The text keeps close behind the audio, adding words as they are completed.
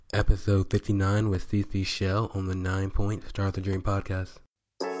Episode 59 with Ceci Shell on the 9 Point Start the Dream podcast.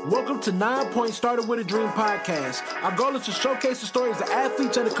 Welcome to 9 Point Started with a Dream podcast. Our goal is to showcase the stories of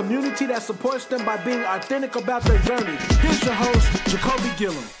athletes and the community that supports them by being authentic about their journey. Here's your host, Jacoby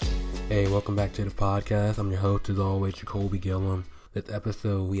Gillum. Hey, welcome back to the podcast. I'm your host, as always, Jacoby Gillum. This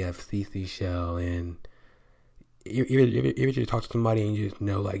episode, we have Ceci Shell, and you just talk to somebody and you just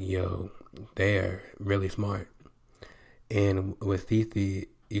know, like, yo, they're really smart. And with Ceci,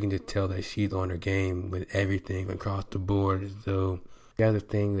 you can just tell that she's on her game with everything across the board. So she has a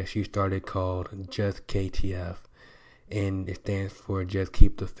thing that she started called Just KTF, and it stands for Just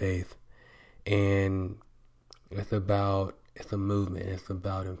Keep the Faith. And it's a movement. It's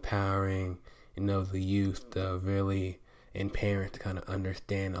about empowering, the youth to really, and parents to kind of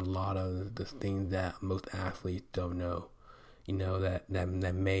understand a lot of the things that most athletes don't know,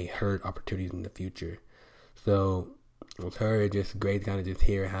 that may hurt opportunities in the future. So with her, it's just great to kind of just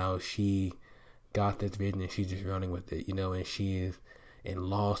hear how she got this vision and she's just running with it, and she is in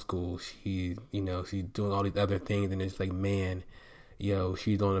law school. She's doing all these other things, and it's like, man,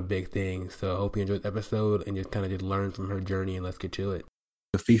 she's on a big thing. So I hope you enjoyed the episode and just kind of just learn from her journey, and let's get to it.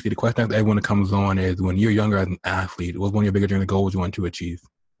 Ceci, the question that everyone that comes on is, when you're younger as an athlete, what's one of your bigger dreams and goals you want to achieve?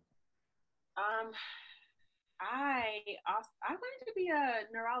 I wanted to be a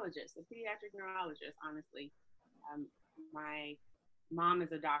neurologist, a pediatric neurologist, honestly. My mom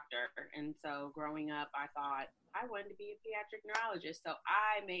is a doctor, and so growing up, I thought I wanted to be a pediatric neurologist. So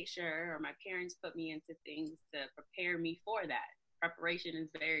I made sure, or my parents put me into things to prepare me for that. Preparation is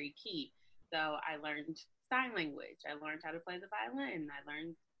very key. So I learned sign language. I learned how to play the violin. I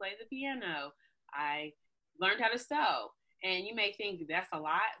learned to play the piano. I learned how to sew. And you may think that's a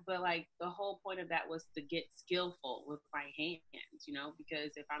lot, but like the whole point of that was to get skillful with my hands,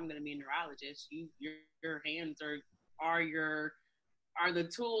 because if I'm going to be a neurologist, your hands are the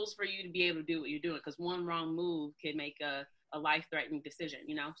tools for you to be able to do what you're doing. Because one wrong move can make a life-threatening decision,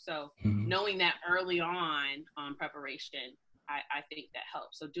 So knowing that early on preparation, I think that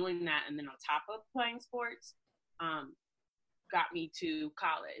helps. So doing that, and then on top of playing sports, got me to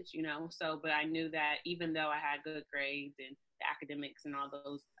college, but I knew that even though I had good grades and the academics and all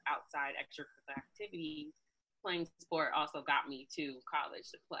those outside extracurricular activities, playing sport also got me to college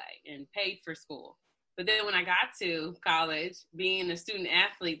to play and paid for school. But then when I got to college, being a student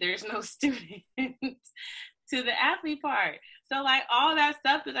athlete, there's no student to the athlete part. So like all that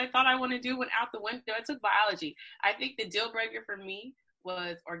stuff that I thought I want to do went out the window. I took biology. I think the deal breaker for me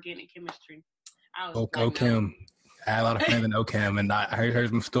was organic chemistry. OChem. I had a lot of friends in OChem, and I heard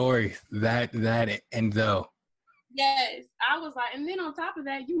some stories that and though. Yes, I was like, and then on top of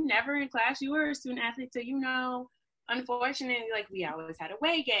that, you never in class, you were a student athlete, so unfortunately, like we always had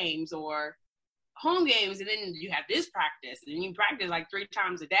away games or home games, and then you have this practice, and you practice like 3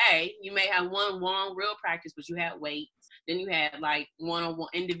 times a day. You may have one long real practice, but you had weights. Then you had like one-on-one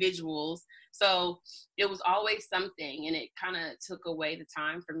individuals. So it was always something, and it kind of took away the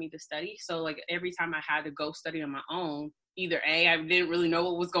time for me to study. So like every time I had to go study on my own, either A, I didn't really know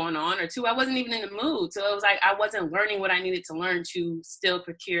what was going on, or 2, I wasn't even in the mood. So it was like I wasn't learning what I needed to learn to still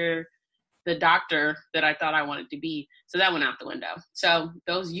procure the doctor that I thought I wanted to be. So that went out the window. So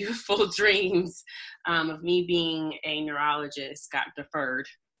those youthful dreams of me being a neurologist got deferred.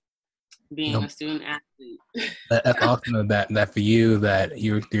 Being a student athlete. That's awesome that for you, that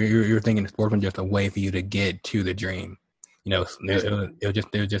you're thinking sports was just a way for you to get to the dream. It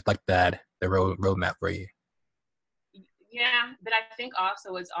was just like that, the roadmap for you. Yeah, but I think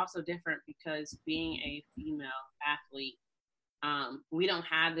also it's also different because being a female athlete, we don't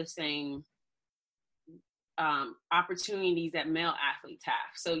have the same opportunities that male athletes have.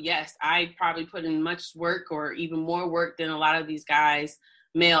 So yes, I probably put in much work, or even more work than a lot of these guys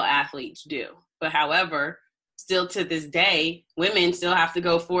male athletes do. But however, still to this day, women still have to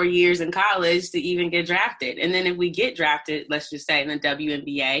go 4 years in college to even get drafted. And then if we get drafted, let's just say in the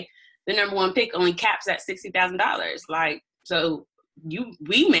WNBA, the number 1 pick only caps at $60,000. Like, so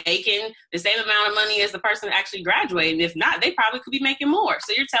we making the same amount of money as the person actually graduated. If not, they probably could be making more.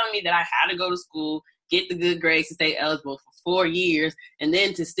 So you're telling me that I had to go to school, get the good grades to stay eligible for 4 years, and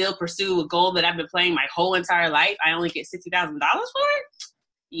then to still pursue a goal that I've been playing my whole entire life, I only get $60,000 for it?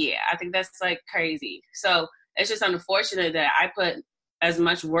 Yeah, I think that's like crazy. So it's just unfortunate that I put as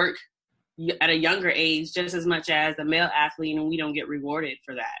much work at a younger age, just as much as a male athlete, and we don't get rewarded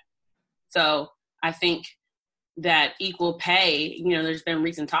for that. So I think that equal pay, there's been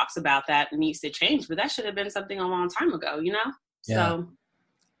recent talks about that needs to change, but that should have been something a long time ago, Yeah. So,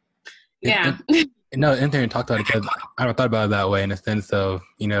 yeah. No, Anthony talked about it because I never thought about it that way, in the sense of,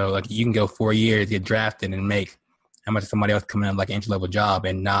 like you can go 4 years, get drafted, and make how much somebody else coming in like an entry level job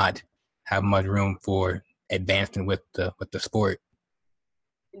and not have much room for advancement with the sport.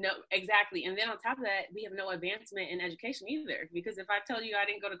 No, exactly. And then on top of that, we have no advancement in education either. Because if I tell you I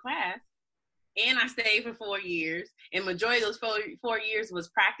didn't go to class and I stayed for 4 years, and majority of those 4 years was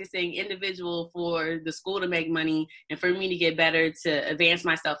practicing individual for the school to make money and for me to get better to advance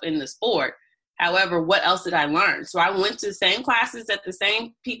myself in the sport. However, what else did I learn? So I went to the same classes that the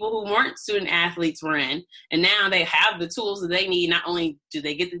same people who weren't student athletes were in, and now they have the tools that they need. Not only do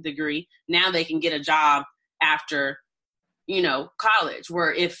they get the degree, now they can get a job after, college,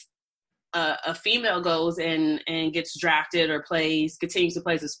 where if a female goes and gets drafted or continues to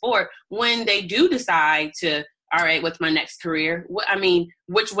play the sport, when they do decide to, all right, what's my next career?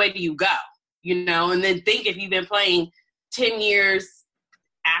 Which way do you go? And then think if you've been playing 10 years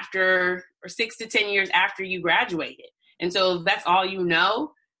after, or 6 to 10 years after you graduated. And so if that's all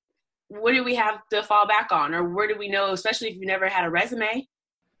what do we have to fall back on? Or where do we know, especially if you never had a resume,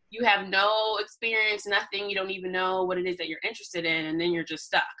 you have no experience, nothing, you don't even know what it is that you're interested in, and then you're just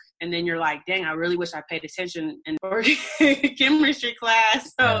stuck. And then you're like, dang, I really wish I paid attention in chemistry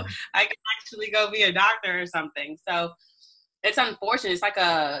class so I could actually go be a doctor or something. So it's unfortunate. It's like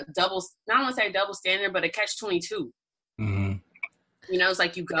a not want to say a double standard, but a catch-22. Mm-hmm. It's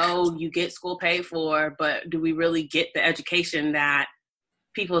like you get school paid for, but do we really get the education that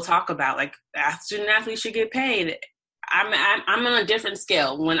people talk about? Like, student athletes should get paid. I'm on a different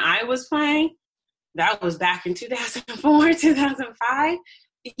scale. When I was playing, that was back in 2004, 2005.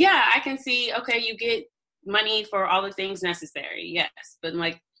 Yeah, I can see, okay, you get money for all the things necessary. Yes. But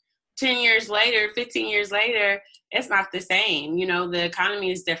like 10 years later, 15 years later, it's not the same. The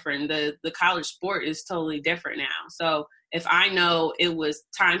economy is different. The college sport is totally different now. So if I know it was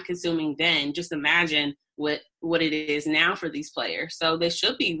time consuming then, just imagine what it is now for these players. So they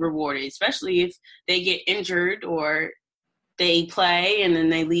should be rewarded, especially if they get injured or they play and then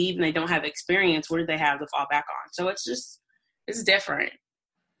they leave and they don't have experience. What do they have to fall back on? So it's different.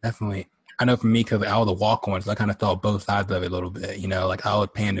 Definitely. I know for me, because I was a walk-on, so I kind of thought both sides of it a little bit. Like I was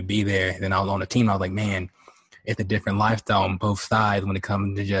paying to be there, and then I was on the team. I was like, man, it's a different lifestyle on both sides when it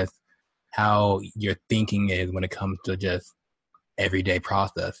comes to just how your thinking is when it comes to just everyday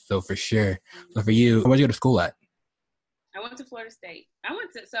process. So for sure. So for you, where'd you go to school at? I went to Florida State.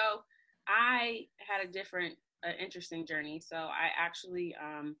 So I had a different, interesting journey. So I actually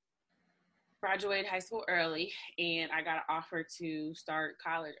graduated high school early, and I got an offer to start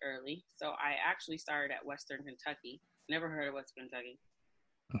college early. So I actually started at Western Kentucky. Never heard of Western Kentucky.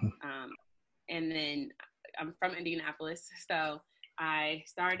 Mm-hmm. And then I'm from Indianapolis. So I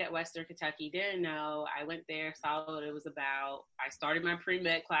started at Western Kentucky, didn't know. I went there, saw what it was about. I started my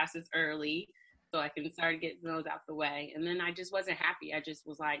pre-med classes early so I can start getting those out the way. And then I just wasn't happy. I just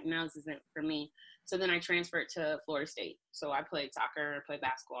was like, no, this isn't for me. So then I transferred to Florida State. So I played soccer, played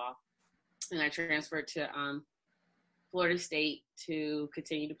basketball, and I transferred to Florida State to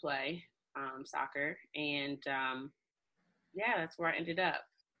continue to play soccer. And, that's where I ended up.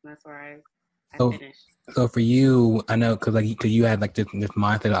 That's where I finished. So for you, I know because you had like this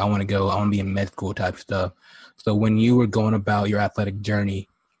mindset, I want to be in med school type stuff. So when you were going about your athletic journey,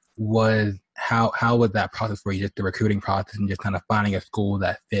 how was that process for you, just the recruiting process and just kind of finding a school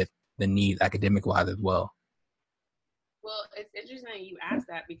that fit the needs academic wise as well? Well, it's interesting you asked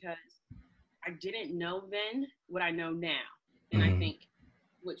that because I didn't know then what I know now. And I think,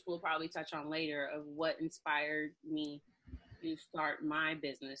 which we'll probably touch on later, of what inspired me to start my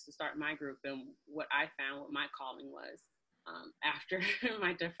business, to start my group, and what I found what my calling was after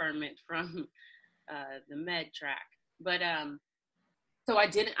my deferment from the med track. But so I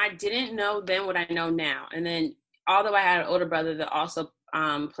didn't know then what I know now. And then although I had an older brother that also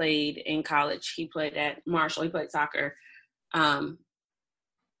played in college, he played at Marshall, he played soccer.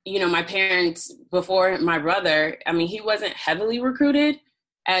 My parents, before my brother, he wasn't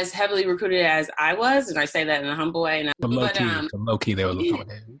as heavily recruited as I was, and I say that in a humble way. Low key, they were looking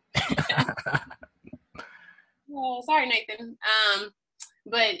Well, sorry, Nathan.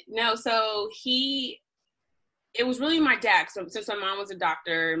 But no, so it was really my dad. So since my mom was a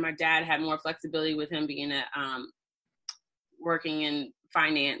doctor, my dad had more flexibility with him being working in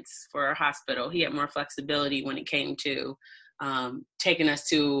finance for a hospital. He had more flexibility when it came to taking us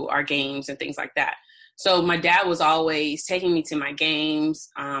to our games and things like that. So my dad was always taking me to my games.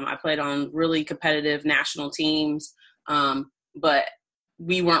 I played on really competitive national teams, but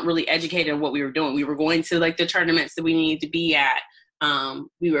we weren't really educated on what we were doing. We were going to like the tournaments that we needed to be at.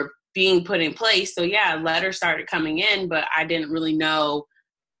 We were being put in place. So yeah, letters started coming in, but I didn't really know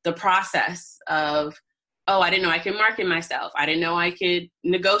the process of, I didn't know I could market myself. I didn't know I could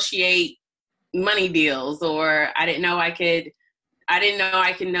negotiate money deals, or I didn't know I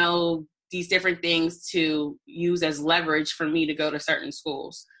could know these different things to use as leverage for me to go to certain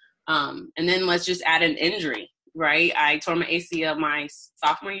schools. And then let's just add an injury, right? I tore my ACL my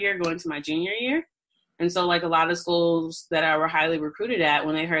sophomore year going to my junior year. And so like a lot of schools that I were highly recruited at,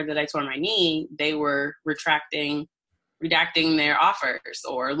 when they heard that I tore my knee, they were redacting their offers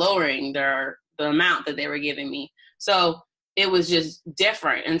or lowering the amount that they were giving me. So it was just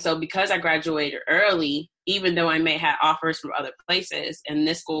different. And so because I graduated early, even though I may have offers from other places, and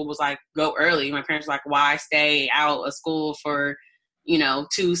this school was like, go early. My parents were like, why stay out of school for,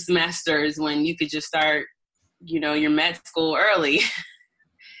 2 semesters when you could just start, your med school early,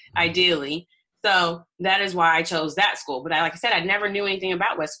 ideally. So that is why I chose that school. But like I said, I never knew anything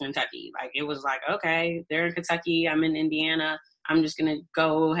about Western Kentucky. Like, it was like, okay, they're in Kentucky, I'm in Indiana, I'm just going to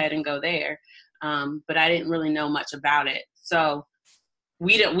go ahead and go there. But I didn't really know much about it. So I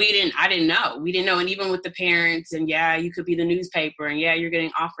didn't know. We didn't know. And even with the parents, and yeah, you could be the newspaper, and yeah, you're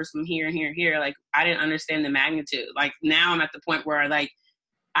getting offers from here and here and here. Like, I didn't understand the magnitude. Like, now I'm at the point where like,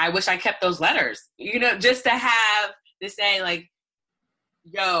 I wish I kept those letters, just to say like,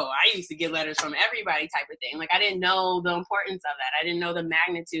 yo, I used to get letters from everybody type of thing. Like, I didn't know the importance of that. I didn't know the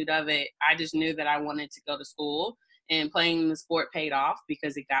magnitude of it. I just knew that I wanted to go to school, and playing the sport paid off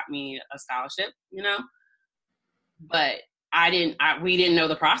because it got me a scholarship, but we didn't know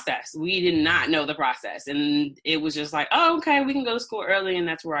the process. We did not know the process. And it was just like, oh, okay, we can go to school early. And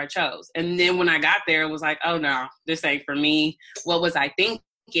that's where I chose. And then when I got there, it was like, oh no, this ain't for me. What was I thinking?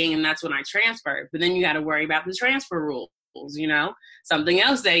 And that's when I transferred. But then you got to worry about the transfer rules, something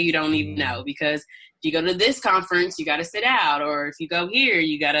else that you don't even know, because if you go to this conference, you got to sit out. Or if you go here,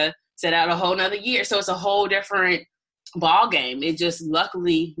 you got to sit out a whole nother year. So it's a whole different ball game. It just,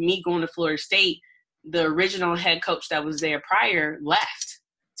 luckily, me going to Florida State, the original head coach that was there prior left.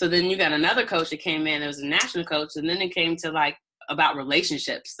 So then you got another coach that came in. It was a national coach. And then it came to like about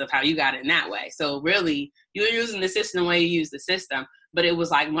relationships of how you got in that way. So really, you're using the system the way you use the system. But it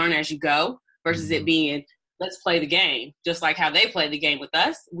was like learn as you go versus it being, let's play the game. Just like how they played the game with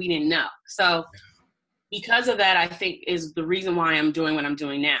us. We didn't know. So because of that, I think is the reason why I'm doing what I'm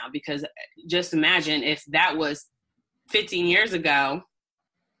doing now. Because just imagine if that was 15 years ago,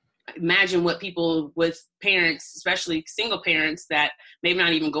 imagine what people with parents, especially single parents that maybe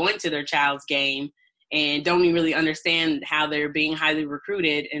not even go into their child's game and don't even really understand how they're being highly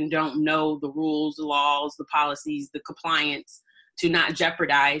recruited and don't know the rules, the laws, the policies, the compliance to not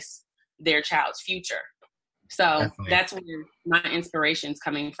jeopardize their child's future. So Definitely. That's where my inspiration's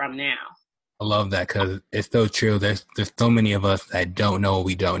coming from now. I love that because it's so true. There's so many of us that don't know what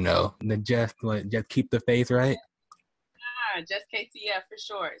we don't know. And just keep the faith, right? Just KTF for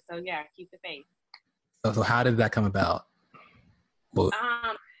short. So yeah, keep the faith. So how did that come about? Well,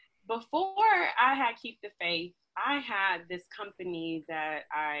 before I had Keep the Faith, I had this company that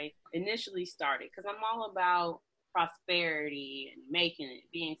I initially started because I'm all about prosperity and making it,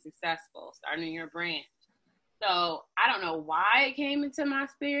 being successful, starting your brand. So I don't know why it came into my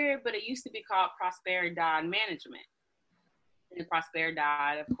spirit, but it used to be called Prosperity Management. And Prosperity,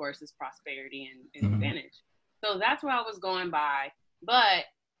 of course, is prosperity and advantage. So that's what I was going by. But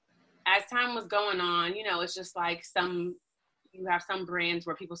as time was going on, it's just like you have some brands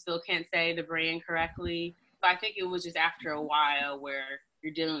where people still can't say the brand correctly. So I think it was just after a while where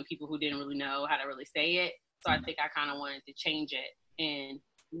you're dealing with people who didn't really know how to really say it. So I think I kind of wanted to change it and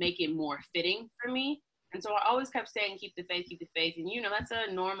make it more fitting for me. And so I always kept saying, keep the faith, keep the faith. And, that's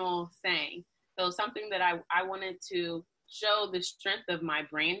a normal saying. So something that I wanted to show the strength of my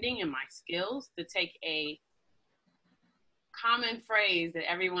branding and my skills to take a common phrase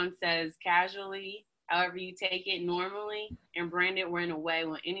that everyone says casually, however you take it normally, and brand it in a way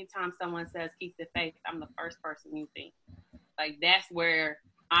when anytime someone says keep the faith, I'm the first person you think. Like, that's where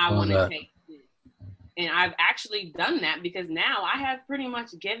I want to take it. And I've actually done that because now I have pretty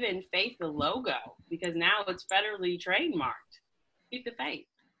much given faith the logo because now it's federally trademarked. Keep the faith.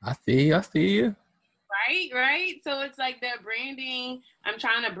 I see you. Right. So it's like that branding. I'm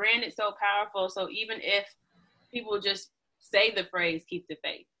trying to brand it so powerful. So even if people just say the phrase, keep the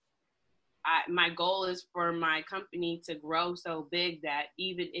faith, my goal is for my company to grow so big that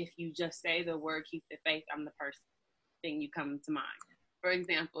even if you just say the word, keep the faith, I'm the first thing you come to mind. For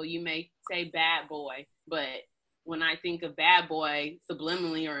example, you may say bad boy, but when I think of bad boy,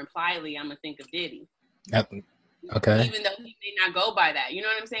 subliminally or impliedly, I'm going to think of Diddy. Yep. Okay. Even though he may not go by that. You know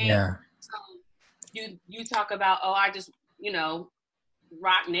what I'm saying? Yeah. So you talk about, I just,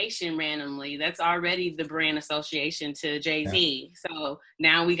 Rock Nation randomly. That's already the brand association to Jay-Z. Yeah. So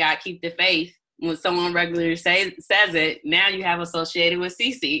now we got Keep the Faith. When someone regularly says it, now you have associated with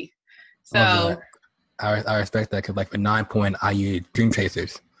Ceci. Love So, that. I respect that because like for 9 point, I use dream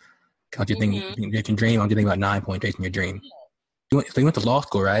chasers. Don't you think mhm. you can dream? Don't you think about 9 point chasing your dream? So you went to law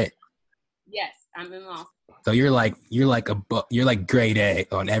school, right? Yes, I'm in law. So you're like you're like grade A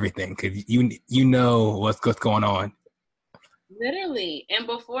on everything because you know what's going on. Literally. And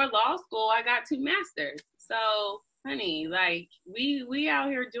before law school, I got 2 masters. So, honey, like we out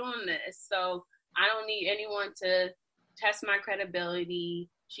here doing this. So I don't need anyone to test my credibility.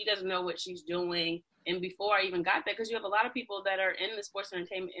 She doesn't know what she's doing. And before I even got there, because you have a lot of people that are in the sports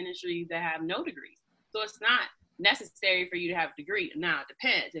entertainment industry that have no degrees. So it's not necessary for you to have a degree. Now it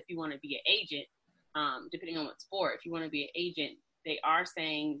depends if you want to be an agent, depending on what sport. If you want to be an agent, they are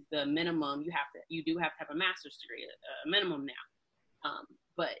saying the minimum you do have to have a master's degree, a minimum now.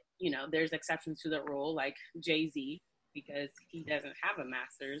 But there's exceptions to the rule, like Jay-Z, because he doesn't have a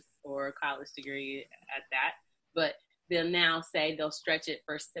master's or a college degree at that. But they'll now say they'll stretch it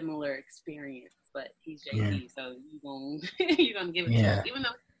for similar experience. But he's Jay-Z, so you're gonna give it to him, even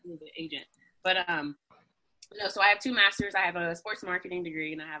though he's an agent. But so I have 2 masters. I have a sports marketing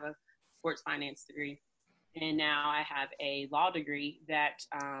degree and I have a sports finance degree. And now I have a law degree that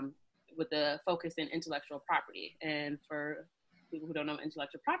with a focus in intellectual property. And for people who don't know what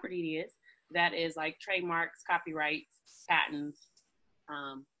intellectual property is, that is like trademarks, copyrights, patents,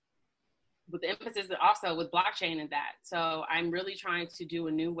 with the emphasis also with blockchain and that. So I'm really trying to do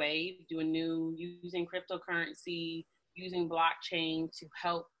a new wave, using cryptocurrency, using blockchain to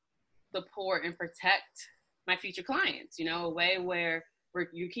help support and protect my future clients, a way where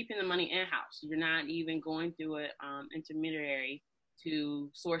you're keeping the money in-house. You're not even going through an intermediary to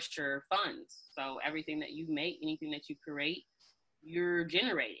source your funds. So everything that you make, anything that you create, you're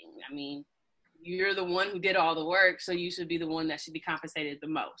generating. I mean, you're the one who did all the work, so you should be the one that should be compensated the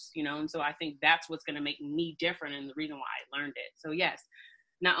most, And so I think that's what's going to make me different and the reason why I learned it. So yes,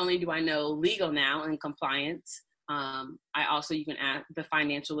 not only do I know legal now and compliance, you can add the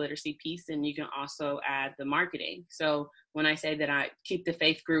financial literacy piece, and you can also add the marketing. So when I say that I Keep the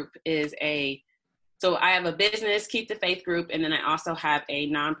Faith group so I have a business, Keep the Faith group, and then I also have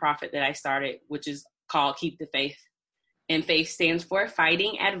a nonprofit that I started, which is called Keep the Faith. And faith stands for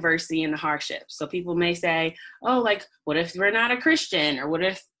fighting adversity and hardships. So people may say, oh, like, what if we're not a Christian? Or what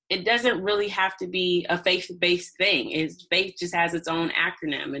if it doesn't really have to be a faith-based thing? Faith just has its own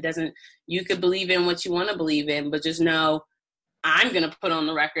acronym. You could believe in what you want to believe in, but just know I'm going to put on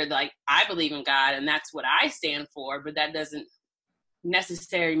the record, like, I believe in God and that's what I stand for, but that doesn't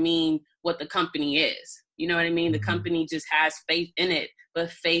necessarily mean what the company is. You know what I mean? Mm-hmm. The company just has faith in it,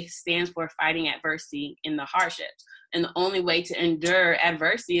 but faith stands for fighting adversity in the hardships. And the only way to endure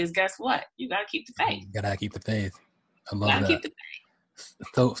adversity is, guess what? You got to keep the faith. You got to keep the faith. I love that. Keep the faith.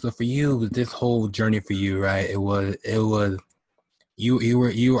 So for you, this whole journey for you, right? It was you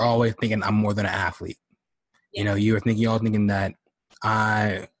were always thinking I'm more than an athlete. Yeah. You were always thinking that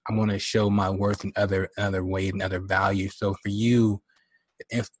I'm going to show my worth in other ways and other values. So for you,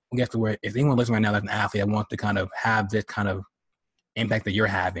 if anyone listening right now that's an athlete, I want to kind of have this kind of impact that you're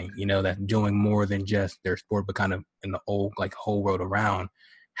having, that's doing more than just their sport, but kind of in the whole world around.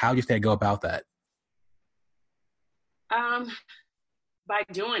 How do you say go about that? By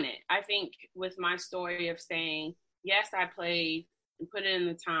doing it. I think with my story of saying, yes, I played and put in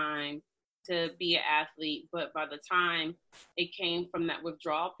the time to be an athlete, but by the time it came from that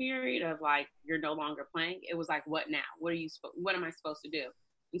withdrawal period of like, you're no longer playing, it was like, what now? What am I supposed to do?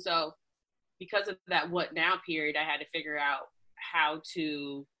 And so because of that what now period, I had to figure out how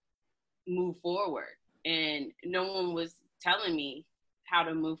to move forward. And no one was telling me how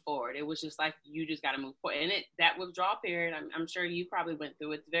to move forward. It was just like, you just got to move forward. And that withdrawal period, I'm sure you probably went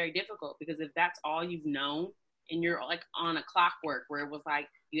through, it's very difficult because if that's all you've known and you're like on a clockwork where it was like,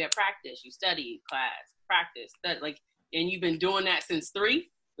 you had practice, you studied, class, practice, study, and you've been doing that since 3,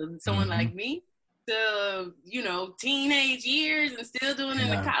 someone mm-hmm. like me, to, teenage years and still doing it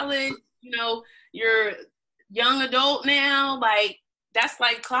in college, you're young adult now, that's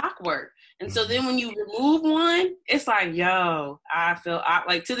like clockwork. And so then when you remove one, it's like, I feel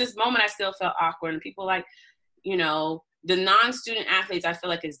to this moment, I still felt awkward. And people the non-student athletes, I feel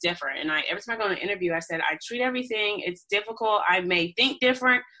like is different. And every time I go on an interview, I said, I treat everything, it's difficult. I may think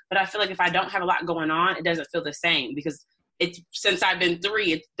different, but I feel like if I don't have a lot going on, it doesn't feel the same because since I've been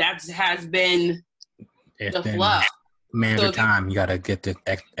 3, that has been the flow. Manage time, you got to get to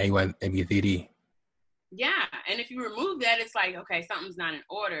ABCD. Yeah. And if you remove that, it's like, okay, something's not in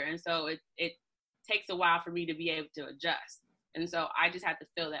order. And so it takes a while for me to be able to adjust. And so I just had to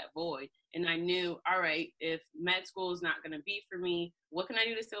fill that void. And I knew, all right, if med school is not going to be for me, what can I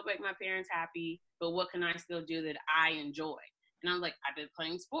do to still make my parents happy? But what can I still do that I enjoy? And I was like, I've been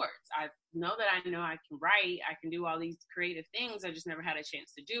playing sports. I know that I can write. I can do all these creative things. I just never had a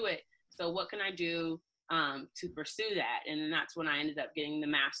chance to do it. So what can I do to pursue that? And then that's when I ended up getting the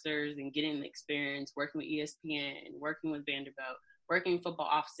master's and getting the experience working with ESPN, working with Vanderbilt, working in football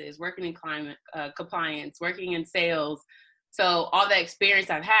offices, working in climate compliance, working in sales. So all that experience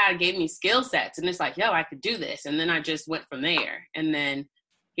I've had gave me skill sets. And it's like, yo, I could do this. And then I just went from there. And then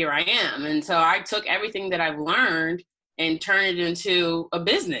here I am. And so I took everything that I've learned and turn it into a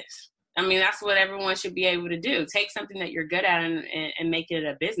business. I mean, that's what everyone should be able to do. Take something that you're good at and make it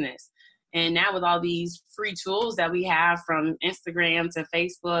a business. And now with all these free tools that we have, from Instagram to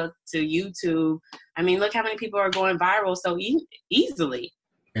Facebook to YouTube, I mean, look how many people are going viral so easily.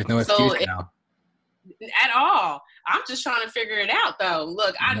 There's no excuse now. At all. I'm just trying to figure it out, though.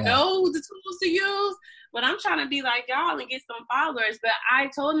 Look, I know the tools to use, but I'm trying to be like y'all and get some followers. But I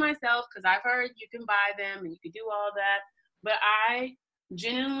told myself, because I've heard you can buy them and you can do all that, but I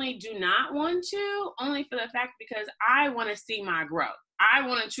genuinely do not want to, only for the fact because I want to see my growth. I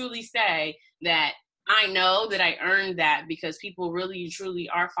want to truly say that I know that I earned that because people really, truly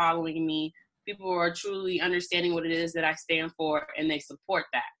are following me. People are truly understanding what it is that I stand for, and they support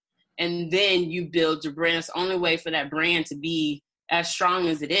that. And then you build your brand. It's the only way for that brand to be as strong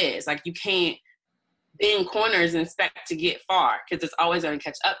as it is. Like, you can't bend corners and expect to get far, because it's always going to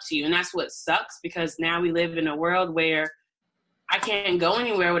catch up to you. And that's what sucks, because now we live in a world where I can't go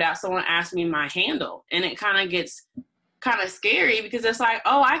anywhere without someone asking me my handle. And it kind of gets kind of scary, because it's like,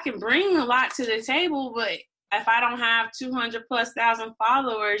 oh, I can bring a lot to the table, but if I don't have 200,000+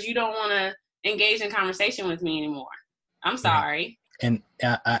 followers, you don't want to engage in conversation with me anymore. I'm sorry. And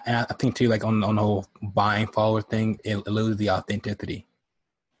I think too, like on the whole buying follower thing, it loses the authenticity.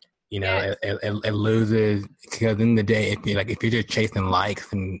 You know, yes. it loses, because in the day, if you're just chasing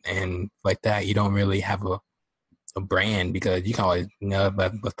likes and like that, you don't really have a brand, because you can always,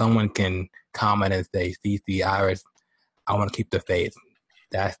 but someone can comment and say, Ceci, Iris, I want to keep the faith.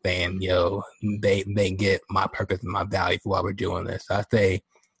 That's saying, they get my purpose and my value for why we're doing this. So I say,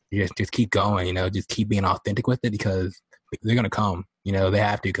 just keep going, just keep being authentic with it, because they're going to come, they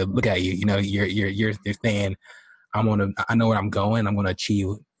have to, because look at you, you're saying, I know where I'm going. I'm going to achieve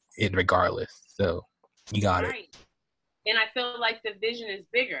it regardless. So you got it. And I feel like the vision is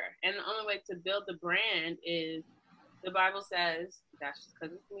bigger. And the only way to build the brand is, the Bible says, that's just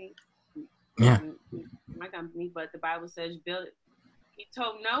because it's me. Yeah. My company, but the Bible says build it. He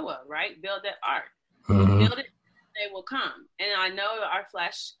told Noah, right? Build that ark. Mm-hmm. Build it, they will come. And I know our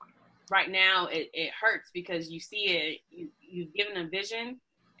flesh right now, it hurts, because you see it, you've given a vision,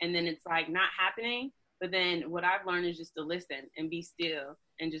 and then it's like not happening. But then what I've learned is just to listen and be still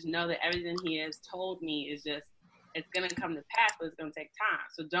and just know that everything he has told me is just, it's going to come to pass, but it's going to take time.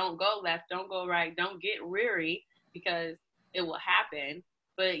 So don't go left, don't go right, don't get weary, because it will happen.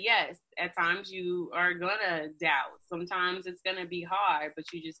 But yes, at times you are going to doubt. Sometimes it's going to be hard, but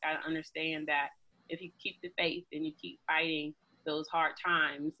you just got to understand that if you keep the faith and you keep fighting those hard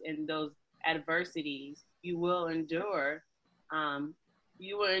times and those adversities, you will endure. And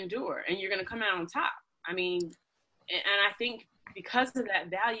you're going to come out on top. I mean, and I think because of that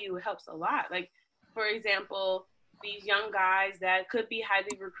value, it helps a lot. Like, for example, these young guys that could be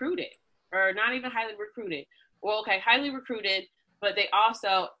highly recruited, or not even highly recruited. Well, okay, highly recruited, but they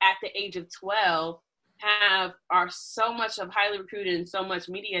also, at the age of 12, are so much of highly recruited and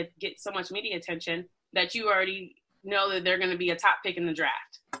get so much media attention that you already know that they're going to be a top pick in the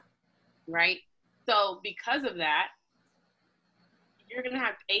draft, right? So because of that, you're going to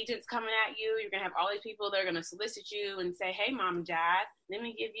have agents coming at you. You're going to have all these people that are going to solicit you and say, hey, mom and dad, let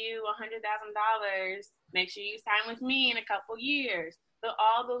me give you $100,000. Make sure you sign with me in a couple years. So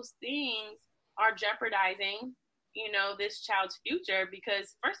all those things are jeopardizing, this child's future,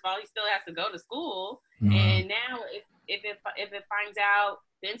 because first of all, he still has to go to school. Mm-hmm. And now if it finds out,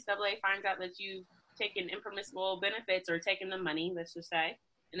 the NCAA finds out that you've taken impermissible benefits or taken the money, let's just say,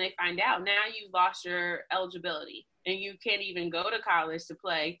 and they find out, now you've lost your eligibility and you can't even go to college to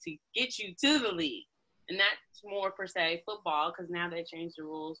play to get you to the league. And that's more per se football, because now they changed the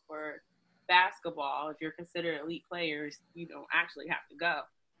rules for basketball. If you're considered elite players, you don't actually have to go.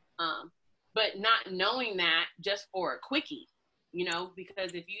 But not knowing that just for a quickie,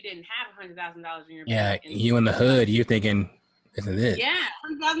 because if you didn't have $100,000 in your bank, you in the hood, you're thinking, this is it. Yeah,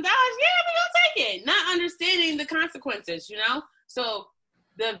 $100,000, yeah, we're gonna take it. Not understanding the consequences, So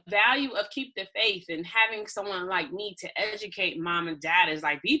the value of keep the faith and having someone like me to educate mom and dad is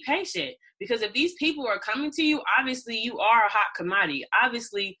like, be patient, because if these people are coming to you, obviously you are a hot commodity.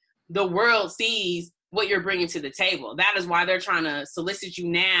 Obviously the world sees what you're bringing to the table. That is why they're trying to solicit you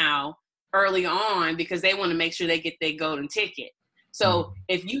now early on because they want to make sure they get their golden ticket. So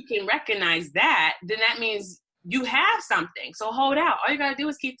if you can recognize that, then that means you have something. So hold out. All you got to do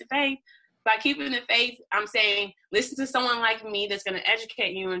is keep the faith. By keeping the faith, I'm saying listen to someone like me that's going to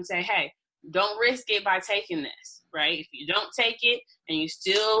educate you and say, hey, don't risk it by taking this, right? If you don't take it and you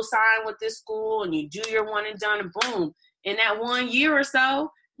still sign with this school and you do your one and done, and boom, in that 1 year or so,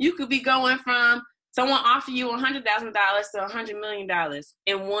 you could be going from someone offer you $100,000 to $100 million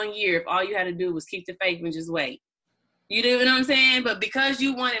in 1 year if all you had to do was keep the faith and just wait. You know what I'm saying? But because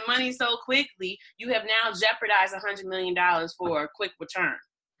you wanted money so quickly, you have now jeopardized $100 million for a quick return.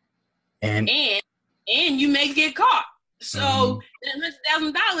 And you may get caught. So that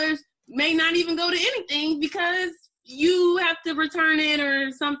 $100,000 may not even go to anything because you have to return it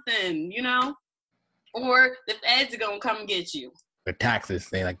or something, you know? Or the feds are going to come get you. The taxes,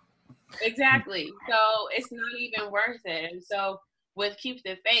 they like. Exactly. So it's not even worth it. And so with Keep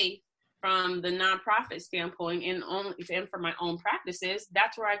the Faith, from the nonprofit standpoint and for my own practices,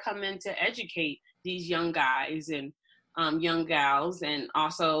 that's where I come in to educate these young guys and young gals, and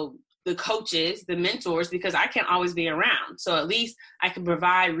also the coaches, the mentors, because I can't always be around. So at least I can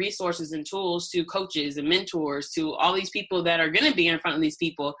provide resources and tools to coaches and mentors, to all these people that are going to be in front of these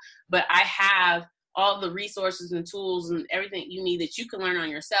people. But I have all the resources and tools and everything you need that you can learn on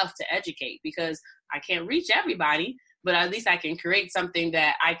yourself to educate, because I can't reach everybody, but at least I can create something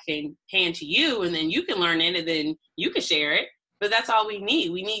that I can hand to you, and then you can learn it, and then you can share it. But that's all we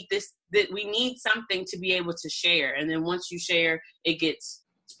need. We need we need something to be able to share. And then once you share, it gets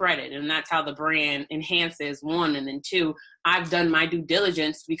spreaded. And that's how the brand enhances, one. And then two, I've done my due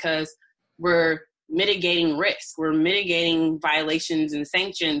diligence because we're mitigating risk. We're mitigating violations and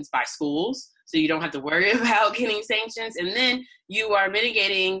sanctions by schools, so you don't have to worry about getting sanctions. And then you are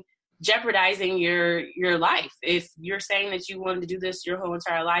jeopardizing your life. If you're saying that you wanted to do this your whole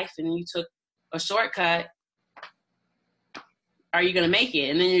entire life and you took a shortcut, are you going to make it?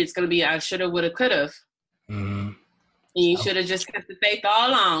 And then it's going to be, I shoulda, woulda, coulda. Mm-hmm. And you should have just kept the faith all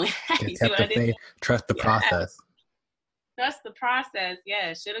along. You kept the faith, trust the process. Trust the process.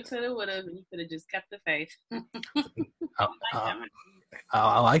 Yeah, shoulda, coulda, woulda. And you could have just kept the faith.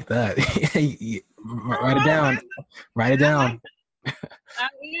 I like that. Write it down. Write it down. I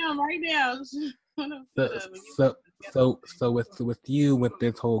am right now. So with you, with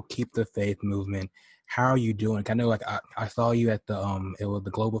this whole Keep the Faith movement, how are you doing? I know, like I saw you at the it was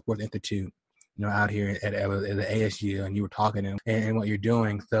the Global Sports Institute, out here at the ASU, and you were talking and what you're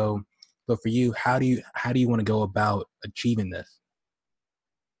doing. So for you, how do you want to go about achieving this?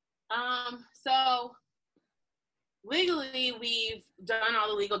 So legally, we've done all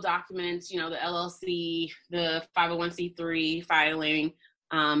the legal documents, the LLC, the 501c3 filing,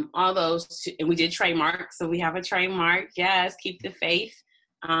 all those, and we did trademark. So we have a trademark. Yes, Keep the Faith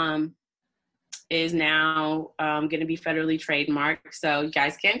is now going to be federally trademarked. So you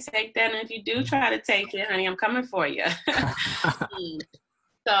guys can take that. And if you do try to take it, honey, I'm coming for you.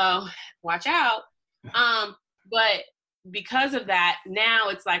 So watch out. But because of that, now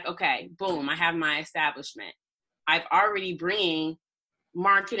it's like, okay, boom, I have my establishment. I've already bringing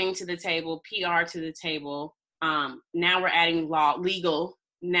marketing to the table, PR to the table. Now we're adding legal.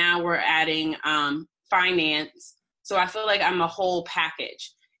 Now we're adding finance. So I feel like I'm a whole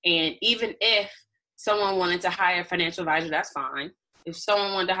package. And even if someone wanted to hire a financial advisor, that's fine. If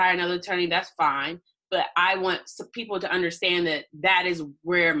someone wanted to hire another attorney, that's fine. But I want people to understand that is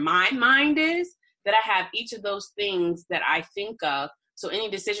where my mind is, that I have each of those things that I think of. So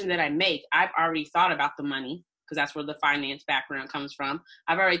any decision that I make, I've already thought about the money, because that's where the finance background comes from.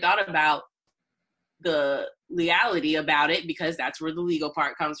 I've already thought about the legality about it, because that's where the legal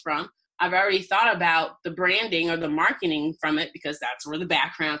part comes from. I've already thought about the branding or the marketing from it, because that's where the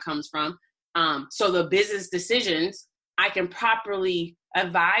background comes from. So the business decisions, I can properly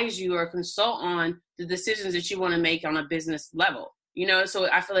advise you or consult on the decisions that you want to make on a business level.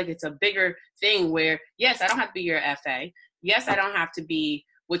 So I feel like it's a bigger thing where, yes, I don't have to be your FA. Yes, I don't have to be,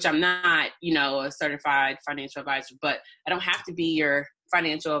 which I'm not, a certified financial advisor, but I don't have to be your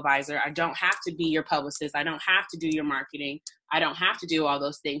financial advisor. I don't have to be your publicist. I don't have to do your marketing. I don't have to do all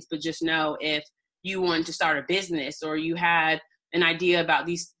those things. But just know, if you wanted to start a business or you had an idea about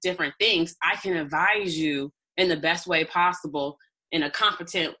these different things, I can advise you in the best way possible, in a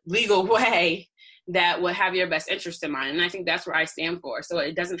competent legal way that will have your best interest in mind. And I think that's where I stand for. So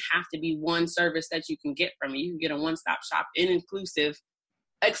it doesn't have to be one service that you can get from me. You can get a one-stop shop,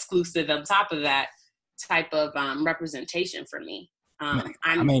 exclusive on top of that type of representation for me.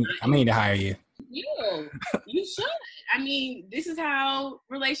 I mean to hire you. You should. I mean, this is how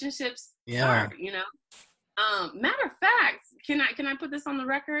relationships start, Matter of fact, can I put this on the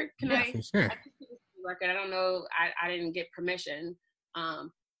record? Yeah, for sure. I can put this on the record. I don't know. I didn't get permission.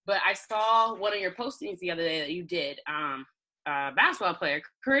 But I saw one of your postings the other day that you did. Basketball player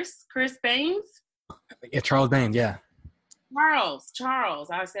Chris Baines. Yeah, Charles Baines. Yeah. Charles.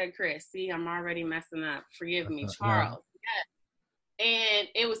 I said Chris. See, I'm already messing up. Forgive me, Charles. Yeah. And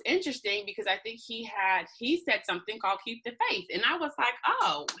it was interesting because I think he said something called "Keep the Faith," and I was like,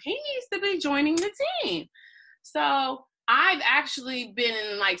 oh, he needs to be joining the team. So I've actually been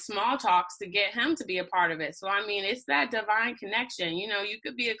in like small talks to get him to be a part of it. So I mean, it's that divine connection. You know, you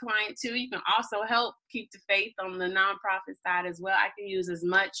could be a client too. You can also help keep the faith on the nonprofit side as well. I can use as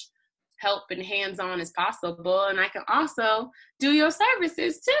much help and hands-on as possible, and I can also do your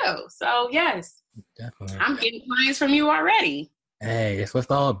services too. So yes, definitely, I'm getting clients from you already. Hey, it's what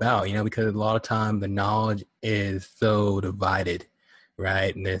it's all about, you know, because a lot of time the knowledge is so divided,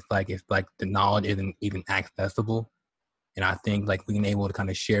 right? And it's like the knowledge isn't even accessible. And I think like being able to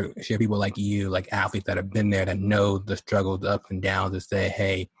kind of share people like you, like athletes that have been there, that know the struggles, the ups and downs, to say,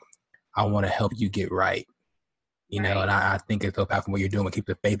 hey, I want to help you get right. You know, and I think it's so powerful what you're doing with Keep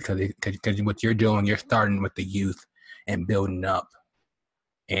the Faith, because what you're doing, you're starting with the youth and building up.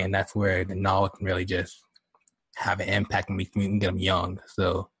 And that's where the knowledge can really just have an impact when we can get them young.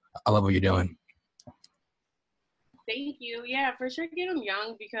 So I love what you're doing. Thank you. Yeah, for sure, get them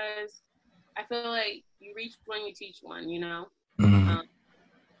young, because I feel like you reach one, you teach one, you know? Mm-hmm.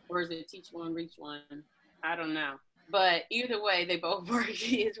 Or is it teach one, reach one? I don't know. But either way, they both work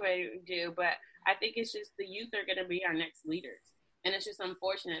each way to do. But I think it's just the youth are going to be our next leaders. And it's just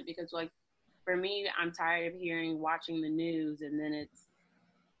unfortunate because, like, for me, I'm tired of watching the news, and then it's,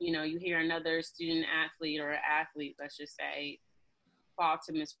 you know, you hear another student athlete or athlete, let's just say, fall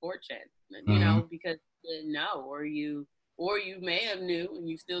to misfortune, you know, because you didn't know, or you may have knew and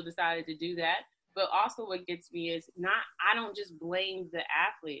you still decided to do that. But also what gets me is I don't just blame the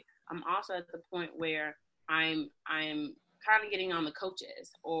athlete. I'm also at the point where I'm kind of getting on the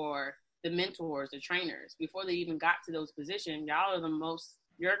coaches or the mentors, the trainers, before they even got to those positions. Y'all are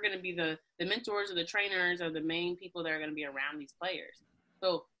you're going to be the mentors or the trainers or the main people that are going to be around these players.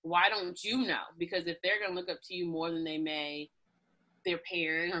 So why don't you know? Because if they're going to look up to you more than they may their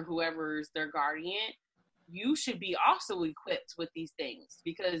parent or whoever's their guardian, you should be also equipped with these things,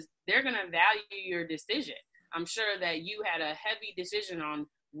 because they're going to value your decision. I'm sure that you had a heavy decision on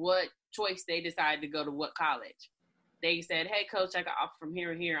what choice they decided to go to what college. They said, hey, coach, I got off from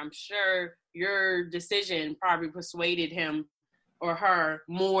here and here. I'm sure your decision probably persuaded him or her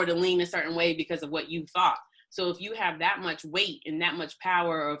more to lean a certain way because of what you thought. So if you have that much weight and that much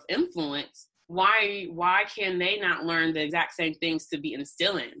power of influence, why can they not learn the exact same things to be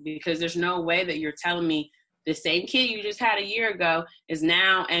instilling? Because there's no way that you're telling me the same kid you just had a year ago is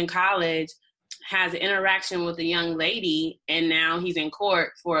now in college, has an interaction with a young lady, and now he's in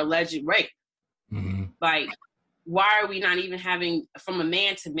court for alleged rape. Mm-hmm. Like, why are we not even having, from a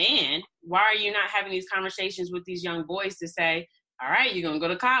man to man, why are you not having these conversations with these young boys to say, all right, you're going to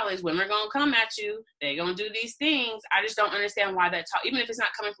go to college, women are going to come at you, they're going to do these things. I just don't understand why that talk, even if it's not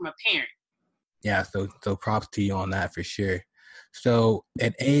coming from a parent. Yeah, so props to you on that for sure. So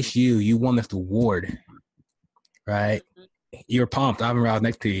at ASU, you won this award, right? Mm-hmm. You were pumped. I remember I was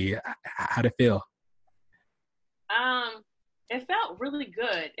next to you. How'd it feel? It felt really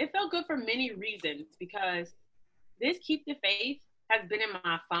good. It felt good for many reasons, because this Keep the Faith has been in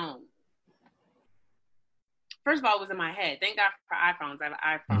my phone. First of all, it was in my head. Thank God for iPhones. I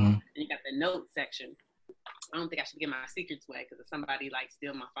have an iPhone, and you got the notes section. I don't think I should give my secrets away, because if somebody like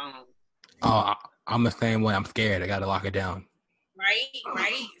steal my phone. Oh, I'm the same way. I'm scared. I got to lock it down.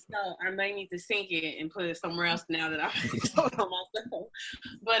 Right. So I may need to sync it and put it somewhere else now that I've told on myself.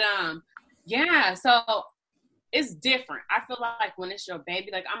 But yeah. So it's different. I feel like when it's your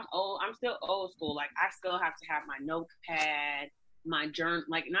baby, like I'm still old school. Like I still have to have my notepad, my journal,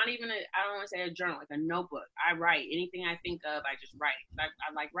 like not even I don't want to say a journal, like a notebook. I write anything I think of. I just write.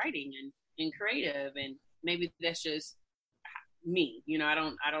 I like writing and creative, and maybe that's just me. You know, I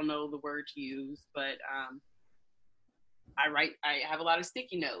don't know the word to use, but I write. I have a lot of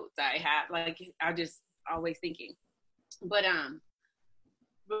sticky notes. I just always thinking, but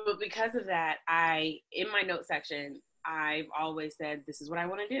because of that, in my note section, I've always said, this is what I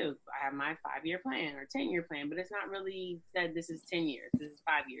want to do. I have my 5-year plan or 10-year plan, but it's not really said this is 10 years, this is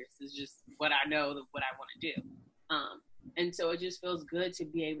 5 years. This is just what I know, what I want to do. And so it just feels good to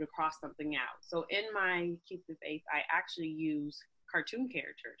be able to cross something out. So in my Keep the Faith, I actually use cartoon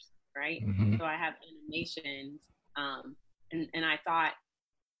characters, right? Mm-hmm. So I have animations, and I thought,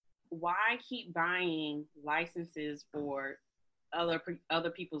 why keep buying licenses for other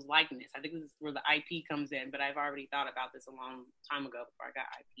people's likeness. I think this is where the IP comes in, but I've already thought about this a long time ago before I got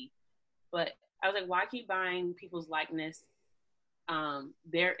IP. But I was like, why keep buying people's likeness,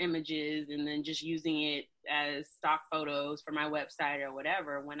 their images, and then just using it as stock photos for my website or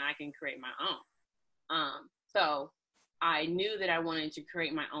whatever when I can create my own? So I knew that I wanted to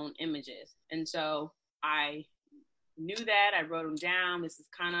create my own images. And so I knew that. I wrote them down. This is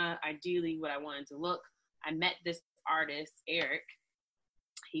kind of ideally what I wanted to look. I met this artist, Eric.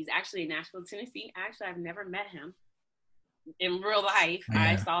 He's actually in Nashville, Tennessee. Actually, I've never met him in real life. Yeah.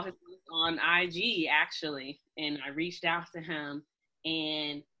 I saw his on IG, actually, and I reached out to him.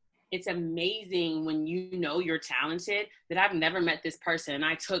 And it's amazing when you know you're talented that I've never met this person. And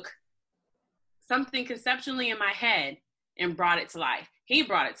I took something conceptually in my head and brought it to life. He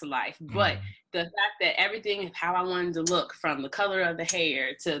brought it to life. But the fact that everything, how I wanted to look, from the color of the hair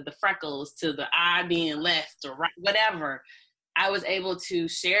to the freckles to the eye being left or right, whatever, I was able to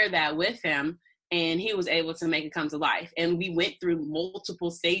share that with him, and he was able to make it come to life. And we went through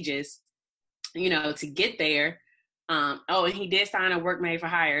multiple stages, to get there. And he did sign a work made for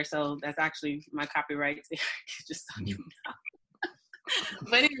hire. So that's actually my copyright. Just so you know.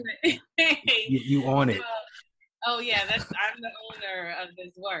 But anyway. You own it. Oh yeah, I'm the owner of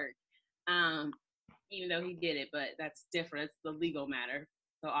this work. Even though he did it, but that's different. It's the legal matter.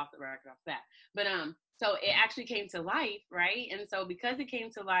 So off the record, off that. But so it actually came to life, right? And so because it came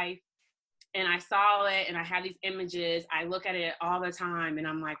to life, and I saw it, and I have these images, I look at it all the time, and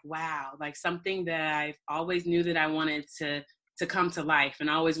I'm like, wow, like something that I've always knew that I wanted to come to life and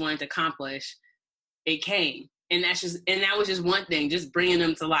always wanted to accomplish. It came. And that was just one thing, just bringing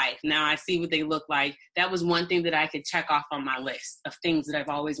them to life. Now I see what they look like. That was one thing that I could check off on my list of things that I've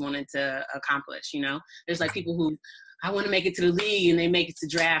always wanted to accomplish. There's like people who, I want to make it to the league, and they make it to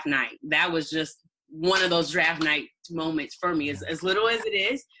draft night. That was just one of those draft night moments for me. As little as it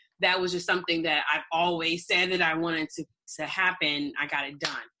is, that was just something that I've always said that I wanted to happen. I got it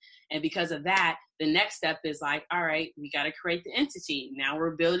done. And because of that, the next step is like, all right, we got to create the entity. Now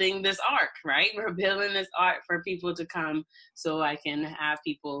we're building this arc, right? We're building this art for people to come so I can have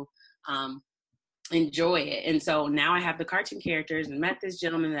people enjoy it. And so now I have the cartoon characters, and met this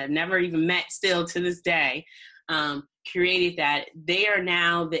gentleman that I've never even met still to this day, created that. They are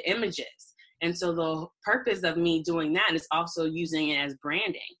now the images. And so the purpose of me doing that is also using it as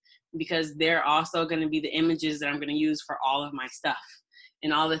branding, because they're also going to be the images that I'm going to use for all of my stuff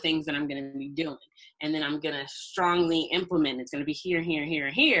and all the things that I'm going to be doing. And then I'm going to strongly implement. It's going to be here, here, here,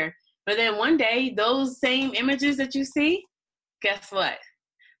 and here. But then one day, those same images that you see, guess what?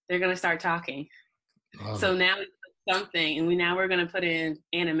 They're going to start talking. So now we put something, and now we're going to put it in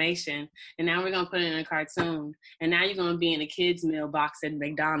animation, and now we're going to put it in a cartoon, and now you're going to be in a kid's meal box at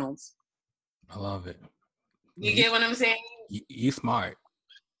McDonald's. I love it. You get what I'm saying? You smart.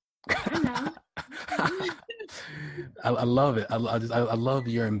 I know. I love it. I love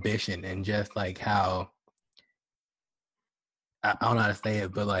your ambition, and just like how, I don't know how to say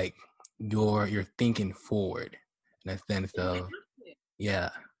it, but like you're thinking forward in a sense of, yeah.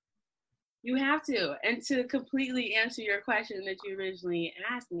 You have to. And to completely answer your question that you originally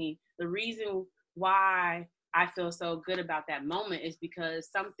asked me, the reason why I feel so good about that moment is because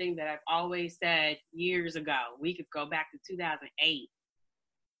something that I've always said years ago, we could go back to 2008.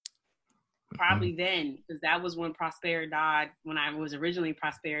 Probably then, because that was when Prosperidad, when I was originally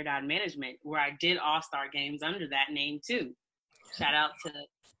Prosperidad Management, where I did all-star games under that name too. Shout out to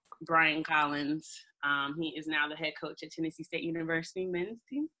Brian Collins. He is now the head coach at Tennessee State University men's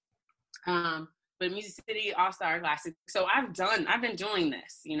team. But Music City All-Star Classic. So I've been doing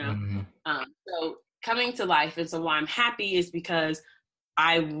this, So coming to life, and so why I'm happy is because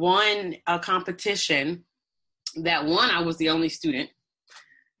I won a competition that, one, I was the only student.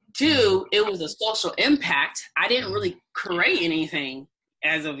 Two, it was a social impact. I didn't really create anything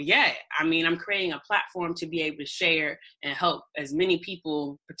as of yet. I mean, I'm creating a platform to be able to share and help as many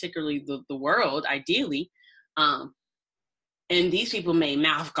people, particularly the world, ideally. And these people made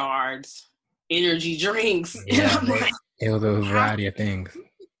mouth guards, energy drinks. Yeah, it was a variety of things.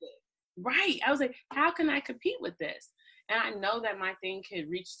 Right. I was like, how can I compete with this? And I know that my thing could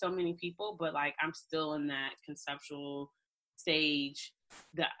reach so many people, but like, I'm still in that conceptual stage,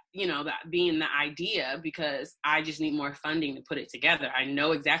 that being the idea, because I just need more funding to put it together. I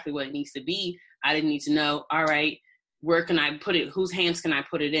know exactly what it needs to be. I didn't need to know, all right, where can I put it? Whose hands can I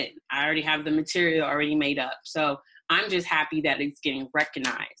put it in? I already have the material already made up. So I'm just happy that it's getting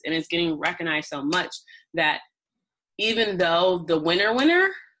recognized, and it's getting recognized so much that even though the winner,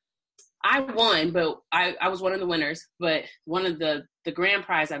 I won, but I was one of the winners, but one of the grand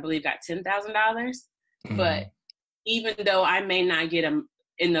prize, I believe, got $10,000. But even though I may not get them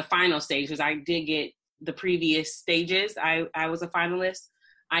in the final stage, because I did get the previous stages, I was a finalist.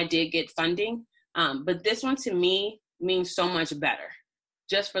 I did get funding. But this one to me means so much better,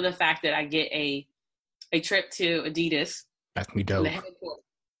 just for the fact that I get a trip to Adidas. That's me dope.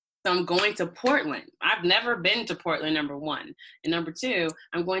 So I'm going to Portland. I've never been to Portland, number one. And number two,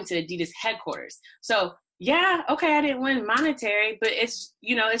 I'm going to Adidas headquarters. So yeah, okay, I didn't win monetary, but it's,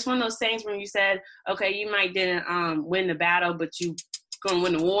 it's one of those things when you said, okay, you might didn't win the battle, but you gonna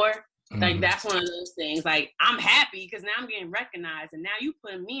win the war. Mm-hmm. Like, that's one of those things. Like, I'm happy because now I'm getting recognized, and now you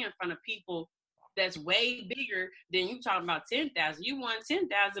putting me in front of people that's way bigger than you talking about 10,000. You won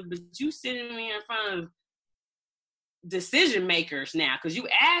 10,000, but you sitting me in front of decision makers now, because you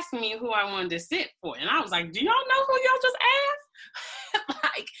asked me who I wanted to sit for, and I was like, do y'all know who y'all just asked?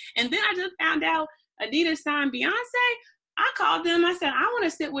 Like, and then I just found out Adidas signed Beyonce. I called them. I said, I want to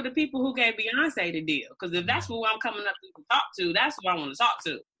sit with the people who gave Beyonce the deal, because if that's who I'm coming up to talk to, that's who I want to talk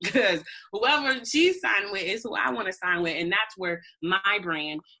to, because whoever she's signed with is who I want to sign with, and that's where my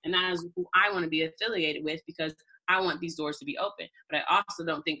brand, and that is who I want to be affiliated with, because I want these doors to be open. But I also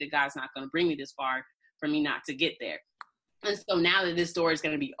don't think that God's not going to bring me this far for me not to get there. And so now that this door is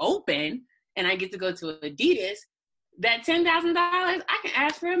going to be open and I get to go to Adidas, that $10,000, I can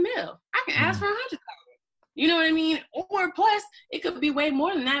ask for $1 million. I can ask for $100,000. You know what I mean? Or plus, it could be way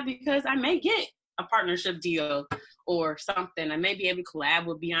more than that, because I may get a partnership deal or something. I may be able to collab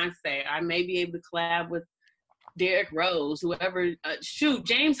with Beyonce. I may be able to collab with Derrick Rose, whoever.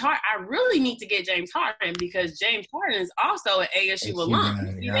 James Harden. I really need to get James Harden, because James Harden is also an ASU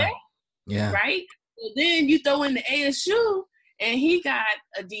alum. Yeah. Right? So then you throw in the ASU, and he got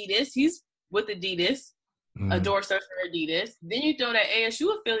Adidas. He's with Adidas, endorser for Adidas. Then you throw that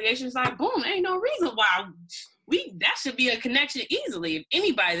ASU affiliation. It's like, boom, ain't no reason why that should be a connection easily. If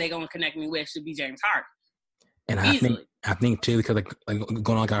anybody they're gonna connect me with should be James Harden. And I think too, because like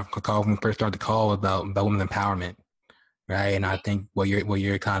going on a call when we first started the call about women's empowerment, right? And I think what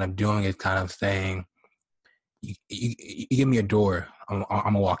you're kind of doing is kind of saying, you give me a door, I'm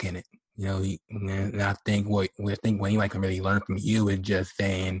gonna walk in it. And I think what anybody can really learn from you is just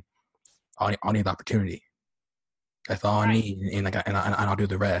saying, I need opportunity. That's all I need, and I'll do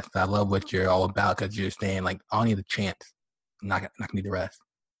the rest. I love what you're all about, because you're saying, like, I need a chance, not gonna need the rest.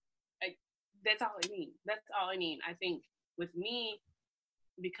 That's all I need. That's all I need. I think with me,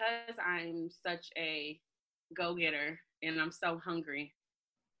 because I'm such a go-getter and I'm so hungry,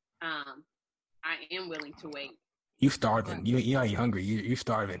 I am willing to wait. You starving? You ain't hungry. You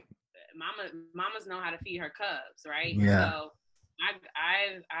starving. Mamas know how to feed her cubs, right? Yeah. So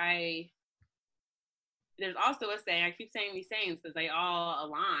I there's also a saying, I keep saying these sayings because they all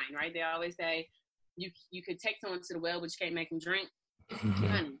align, right? They always say, you could take someone to the well, but you can't make them drink. Mm-hmm.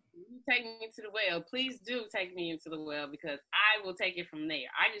 Honey, you take me to the well. Please do take me into the well, because I will take it from there.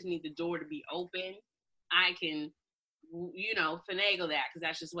 I just need the door to be open. I can, finagle that, because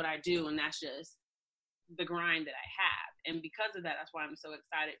that's just what I do, and that's just the grind that I have. And because of that, that's why I'm so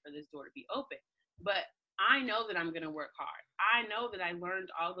excited for this door to be open. But I know that I'm going to work hard. I know that I learned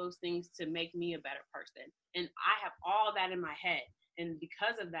all those things to make me a better person. And I have all that in my head. And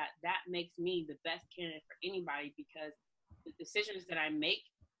because of that, that makes me the best candidate for anybody, because the decisions that I make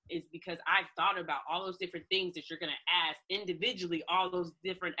is because I've thought about all those different things that you're going to ask individually, all those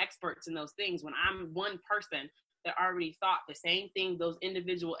different experts in those things, when I'm one person that already thought the same thing those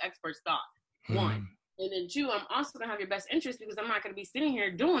individual experts thought. One. And then two, I'm also going to have your best interest, because I'm not going to be sitting here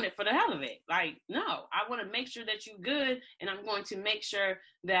doing it for the hell of it. Like, no, I want to make sure that you're good, and I'm going to make sure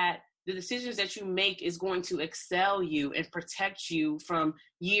that the decisions that you make is going to excel you and protect you from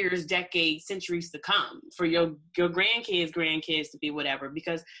years, decades, centuries to come, for your grandkids to be whatever.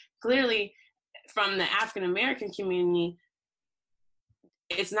 Because clearly from the African-American community,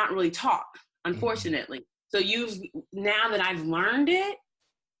 it's not really taught, unfortunately. So now that I've learned it,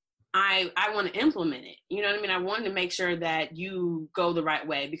 I want to implement it. You know what I mean? I want to make sure that you go the right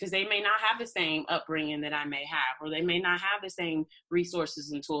way, because they may not have the same upbringing that I may have, or they may not have the same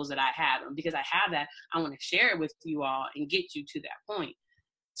resources and tools that I have. And because I have that, I want to share it with you all and get you to that point.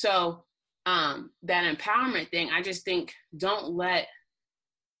 So that empowerment thing, I just think, don't let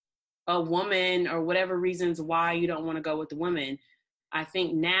a woman, or whatever reasons why you don't want to go with the woman. I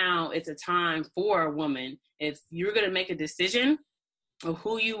think now it's a time for a woman. If you're going to make a decision of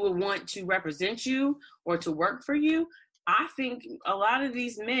who you would want to represent you or to work for you, I think a lot of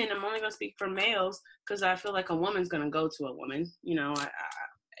these men, I'm only going to speak for males, because I feel like a woman's going to go to a woman.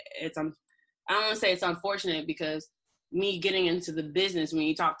 I don't want to say it's unfortunate, because me getting into the business, when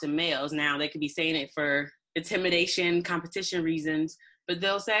you talk to males now, they could be saying it for intimidation, competition reasons, But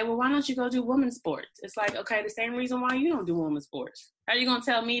they'll say, well, why don't you go do women's sports? It's like, okay, the same reason why you don't do women's sports. How are you going to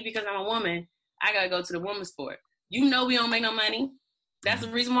tell me because I'm a woman, I got to go to the women's sport? You know we don't make no money. That's the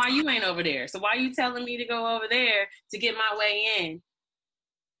reason why you ain't over there. So why are you telling me to go over there to get my way in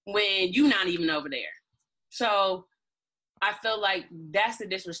when you not even over there? So I feel like that's the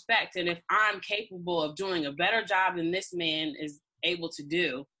disrespect. And if I'm capable of doing a better job than this man is able to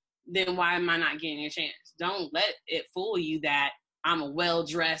do, then why am I not getting a chance? Don't let it fool you that I'm a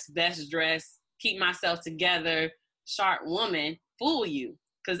well-dressed, best-dressed, keep myself together, sharp woman fool you.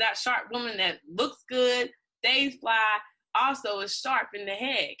 Because that sharp woman that looks good, stays fly, also is sharp in the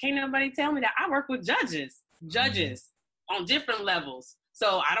head. Can't nobody tell me that. I work with judges on different levels.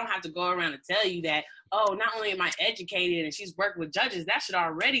 So I don't have to go around and tell you that, oh, not only am I educated and she's worked with judges, that should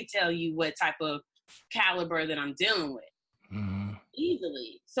already tell you what type of caliber that I'm dealing with.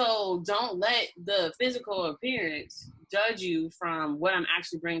 Easily. So don't let the physical appearance judge you from what I'm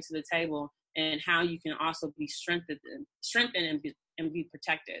actually bringing to the table and how you can also be strengthened and be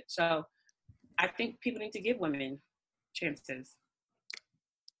protected. So I think people need to give women chances.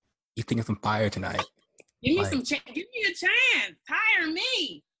 You thinking some fire tonight? Give me give me a chance. Hire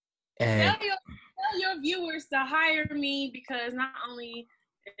me. And Tell your viewers to hire me because not only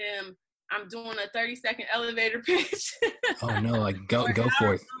am I'm doing a 30-second elevator pitch. Oh no, like go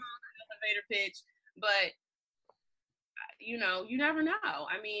for it. Elevator pitch, but you know, you never know.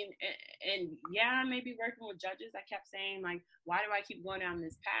 I mean, and yeah, I may be working with judges. I kept saying like, why do I keep going down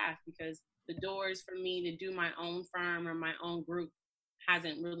this path? Because the doors for me to do my own firm or my own group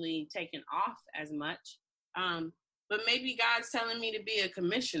hasn't really taken off as much. But maybe God's telling me to be a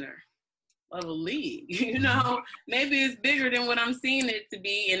commissioner of a league, you know, maybe it's bigger than what I'm seeing it to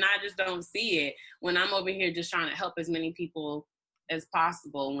be. And I just don't see it when I'm over here just trying to help as many people as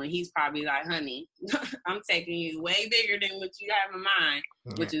possible when he's probably like, honey, I'm taking you way bigger than what you have in mind,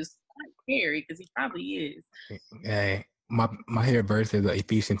 which is quite scary because he probably is. Hey, my favorite verse is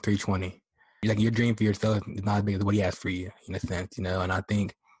Ephesians 3:20. Like your dream for yourself is not as big as what he has for you in a sense, you know, and I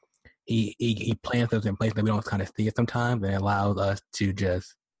think he plants us in places that we don't kind of see it sometimes, and it allows us to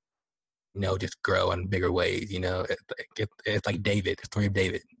just, you know, just grow in bigger ways. You know, it's like David, the story of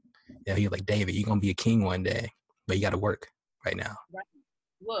David. You know, he's like, David, you're gonna be a king one day, but you got to work right now. Right.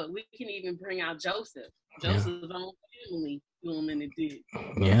 Look, we can even bring out Joseph. Joseph's own family threw him in the ditch.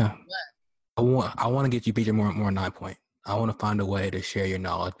 Yeah. But I want to get you, Peter, more 9 point. I want to find a way to share your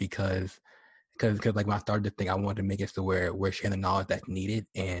knowledge because like when I started to think, I wanted to make it so where we're sharing the knowledge that's needed,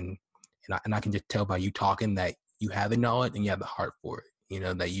 and I can just tell by you talking that you have the knowledge and you have the heart for it. You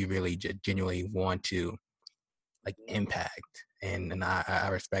know, that you really genuinely want to like impact. And I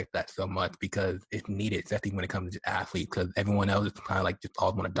respect that so much because it's needed, especially when it comes to athletes, because everyone else is kind of like just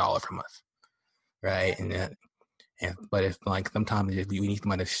all want $1 from us. Right. But it's like sometimes we need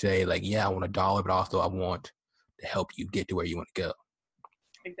somebody to say like, yeah, I want $1, but also I want to help you get to where you want to go.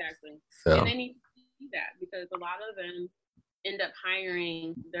 Exactly. So, and they need to do that because a lot of them end up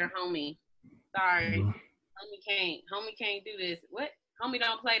hiring their homie. Sorry, homie can't do this. What? Homie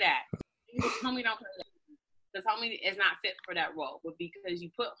don't play that. Homie don't play that. Because homie is not fit for that role. But because you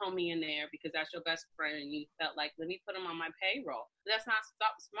put homie in there because that's your best friend and you felt like, let me put him on my payroll. But that's not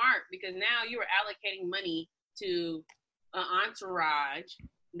smart because now you are allocating money to an entourage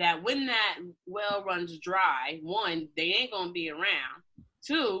that when that well runs dry, one, they ain't going to be around.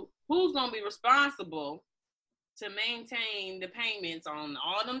 Two, who's going to be responsible to maintain the payments on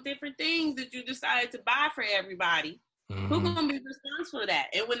all them different things that you decided to buy for everybody? Mm-hmm. Who's going to be responsible for that?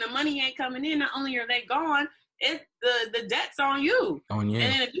 And when the money ain't coming in, not only are they gone, it's the debt's on you. On you.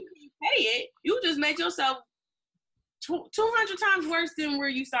 And if you can't pay it, you just make yourself 200 times worse than where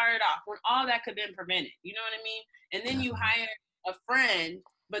you started off, when all that could have been prevented. You know what I mean? And then you hire a friend,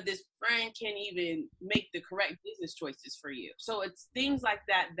 but this friend can't even make the correct business choices for you. So it's things like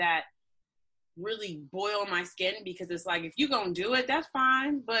that really boil my skin because it's like, if you're going to do it, that's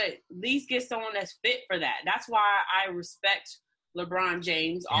fine, but at least get someone that's fit for that. That's why I respect LeBron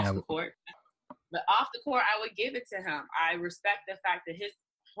James off the court. But off the court, I would give it to him. I respect the fact that his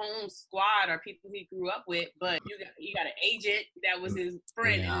home squad are people he grew up with, but you got an agent that was his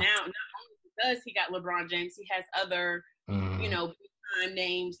friend, and now not only because he got LeBron James, he has other, you know, big-time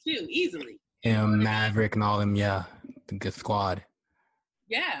names too, easily. Yeah, Maverick and all them, the good squad.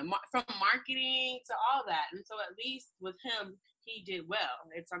 Yeah, from marketing to all that. And so at least with him, he did well.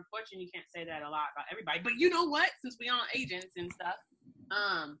 It's unfortunate you can't say that a lot about everybody. But you know what? Since we on agents and stuff,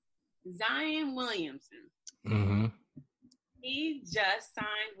 Zion Williamson, he just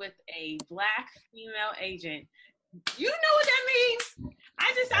signed with a Black female agent. You know what that means?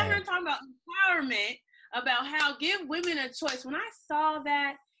 I just sat here and talking about empowerment about how give women a choice. When I saw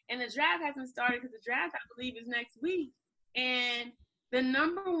that, and the draft hasn't started because the draft, I believe, is next week, and the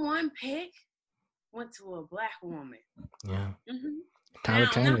number 1 pick went to a Black woman. Yeah. Mm-hmm. Time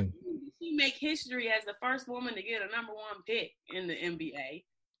to change. She make history as the first woman to get a number 1 pick in the NBA.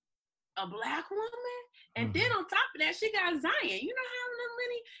 A Black woman? And then on top of that, she got Zion. You know how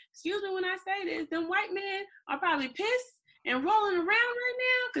many, excuse me when I say this, them white men are probably pissed and rolling around right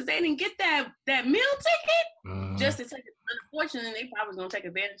now because they didn't get that meal ticket just to take it. Unfortunately, they probably going to take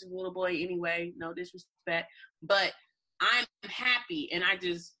advantage of the little boy anyway. No disrespect. But I'm happy, and I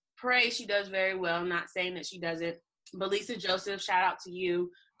just pray she does very well. I'm not saying that she doesn't. But Lisa Joseph, shout out to you.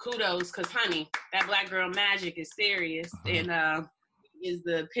 Kudos, because, honey, that Black girl magic is serious and is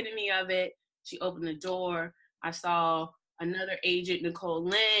the epitome of it. She opened the door. I saw another agent, Nicole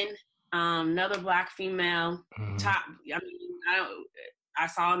Lynn, another Black female. I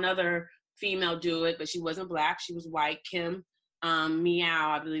saw another female do it, but she wasn't Black. She was white. Kim Meow,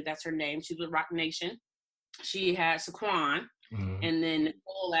 I believe that's her name. She was with Rock Nation. She had Saquon. And then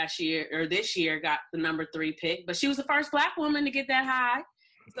Nicole this year got the number 3 pick, but she was the first Black woman to get that high.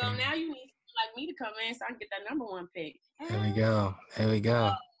 So now you need someone like me to come in so I can get that number 1 pick. There we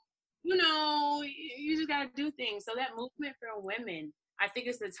go. You know, you just got to do things. So that movement for women, I think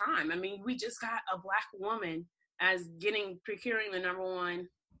it's the time. I mean, we just got a Black woman as procuring the number 1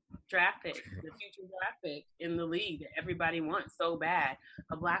 draft pick, the future draft pick in the league that everybody wants so bad.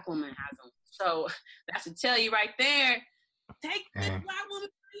 A Black woman has them. So that should tell you right there, take this Black woman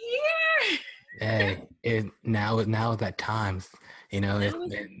here. Hey, now is that times. You know,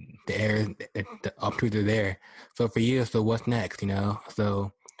 the opportunities are there. So for you, so what's next? You know,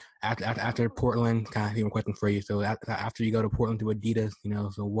 so after Portland, kind of even a question for you. So after you go to Portland to Adidas, you know,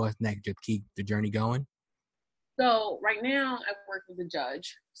 so what's next? Just keep the journey going. So right now I work with a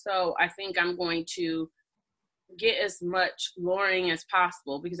judge. So I think I'm going to get as much lawyering as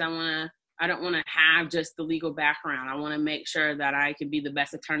possible because I don't want to have just the legal background. I want to make sure that I can be the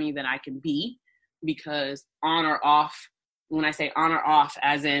best attorney that I can be, because on or off, when I say on or off,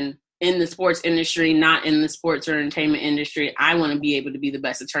 as in the sports industry, not in the sports or entertainment industry, I want to be able to be the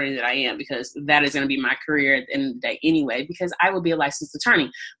best attorney that I am, because that is going to be my career at the end of the day anyway, because I will be a licensed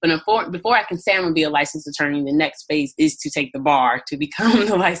attorney. But before I can say I'm going to be a licensed attorney, the next phase is to take the bar to become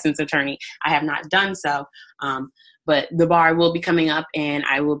the licensed attorney. I have not done so. But the bar will be coming up, and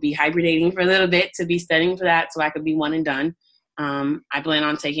I will be hibernating for a little bit to be studying for that so I could be one and done. I plan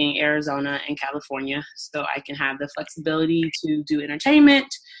on taking Arizona and California so I can have the flexibility to do entertainment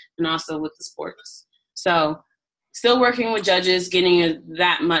and also with the sports. So still working with judges, getting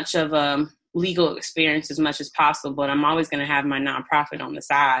that much of legal experience as much as possible, but I'm always going to have my nonprofit on the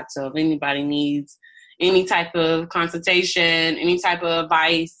side. So if anybody needs any type of consultation, any type of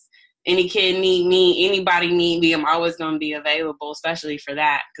advice, any kid need me, anybody need me, I'm always going to be available, especially for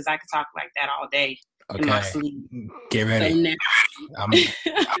that, because I could talk like that all day. Okay. In my sleep. Get ready.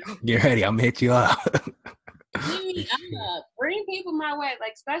 Get ready. I'm gonna hit you up. Bring people my way,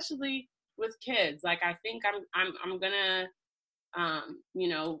 like especially with kids. Like I think I'm gonna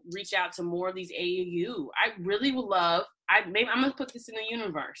reach out to more of these AAU. I really would love. I'm gonna put this in the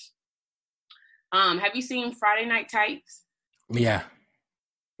universe. Have you seen Friday Night Tights? Yeah.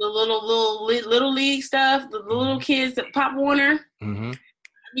 The little league stuff. The little kids at Pop Warner. Mm-hmm.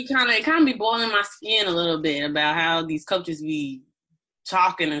 It kind of be boiling my skin a little bit about how these coaches be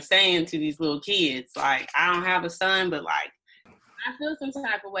talking and saying to these little kids. Like, I don't have a son, but like, I feel some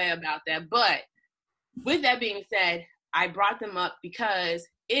type of way about that. But with that being said, I brought them up because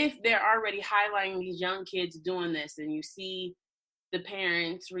if they're already highlighting these young kids doing this, and you see the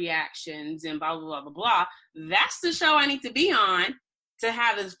parents' reactions and blah, blah, blah, blah, blah, that's the show I need to be on, to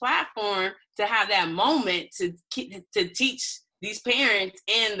have this platform, to have that moment to teach these parents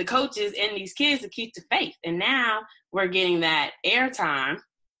and the coaches and these kids to keep the faith. And now we're getting that airtime.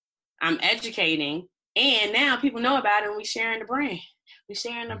 I'm educating. And now people know about it, and we're sharing the brand. We're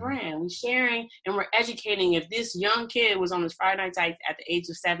sharing the brand. We're sharing and we're educating. If this young kid was on this Friday Night Tights at the age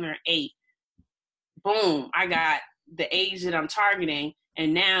of 7 or 8, boom, I got the age that I'm targeting.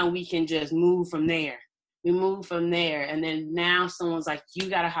 And now we can just move from there. We move from there, and then now someone's like,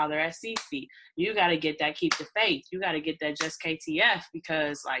 you got to holler at Ceci. You got to get that Keep the Faith. You got to get that Just KTF,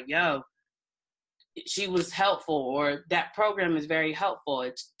 because, like, yo, she was helpful, or that program is very helpful.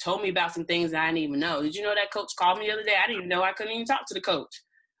 It told me about some things that I didn't even know. Did you know that coach called me the other day? I didn't even know I couldn't even talk to the coach.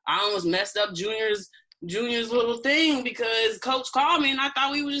 I almost messed up Junior's little thing because coach called me, and I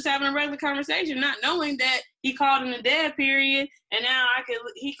thought we were just having a regular conversation, not knowing that he called in the dead period, and now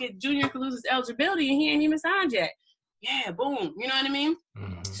Junior could lose his eligibility, and he ain't even signed yet. yeah, boom. You know what I mean?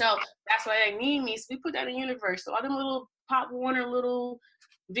 Mm-hmm. So that's why they need me. So we put that in the universe. So all them little Pop Warner little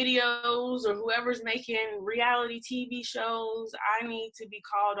videos or whoever's making reality TV shows, I need to be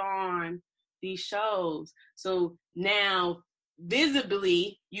called on these shows. So now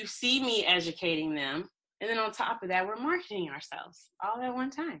visibly you see me educating them. And then on top of that, we're marketing ourselves all at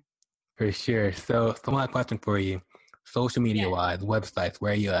one time. For sure. So one question for you. Social media wise, websites,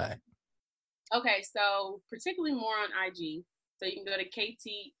 where are you at? Okay, so particularly more on IG. So you can go to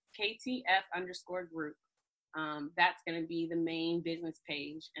KTF_group. That's going to be the main business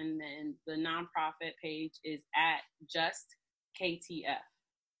page. And then the nonprofit page is at just KTF,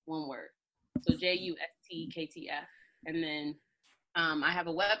 one word. So JUSTKTF. And then I have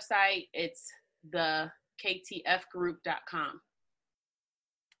a website. It's the KTFgroup.com.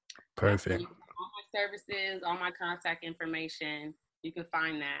 Perfect. All my services, all my contact information, you can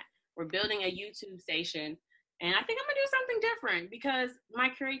find that. We're building a YouTube station, and I think I'm going to do something different because my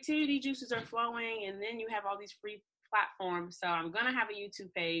creativity juices are flowing, and then you have all these free platforms. So I'm going to have a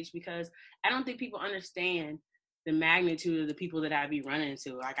YouTube page because I don't think people understand the magnitude of the people that I be running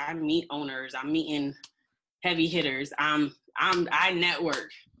into. Like, I meet owners, I'm meeting heavy hitters, I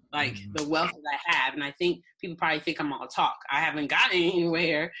network. Like the wealth that I have. And I think people probably think I'm all talk. I haven't gotten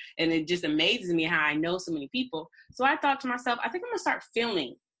anywhere. And it just amazes me how I know so many people. So I thought to myself, I think I'm going to start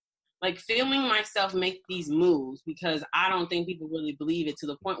filming myself make these moves because I don't think people really believe it to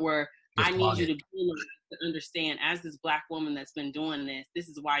the point where I need you to understand as this Black woman that's been doing this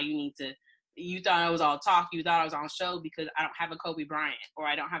is why you need to, you thought I was all talk. You thought I was on show because I don't have a Kobe Bryant or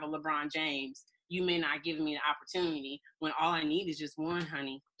I don't have a LeBron James. You may not give me the opportunity when all I need is just one,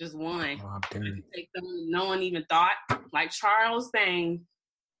 honey. Just one. Take someone no one even thought. Like Charles Bang.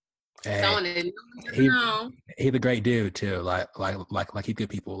 Hey, someone that know. He's a great dude too. Like he's good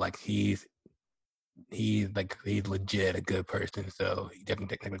people. Like he's legit a good person. So he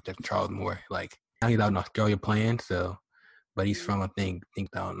definitely Charles more. Like now he's out in Australia playing. So, but he's from I think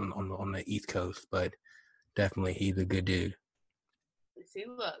down on the East Coast. But definitely he's a good dude. See,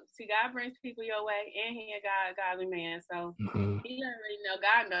 God brings people your way, and he a godly man. So he already know.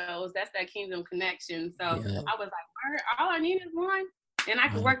 God knows that's that kingdom connection. So I was like, all I need is one, and I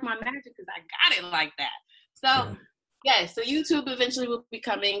can work my magic because I got it like that. So so YouTube eventually will be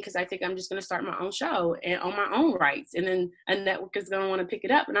coming because I think I'm just going to start my own show and on my own rights, and then a network is going to want to pick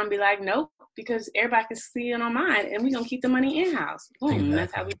it up, and I'm be like, nope, because everybody can see it on mine, and we're going to keep the money in house. Boom,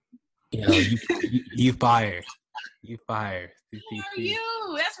 that's how we. You fire. You fire. How are you?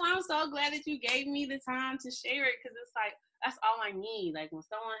 That's why I'm so glad that you gave me the time to share it because it's like that's all I need. Like when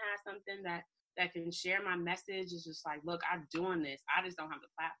someone has something that can share my message, it's just like, look, I'm doing this. I just don't have the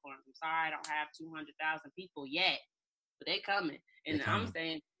platform. I'm sorry, I don't have 200,000 people yet, but they coming. And I'm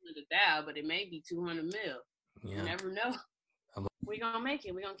saying 200,000, but it may be 200 mil. Yeah. You never know. We're gonna make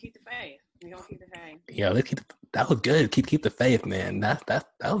it. We're gonna keep the faith. We're gonna keep the faith. Yeah, let's keep. That was good. Keep the faith, man. That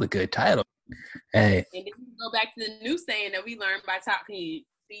was a good title. Hey. And then you go back to the new saying that we learned by talking. See,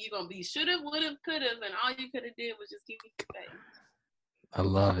 you're gonna be should've, would've, could've, and all you could have did was just keep the faith. I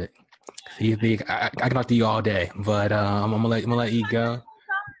love it. See, I can talk to you all day, but I'm gonna let you go.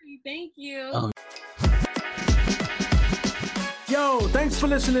 Sorry. Thank you. Yo, thanks for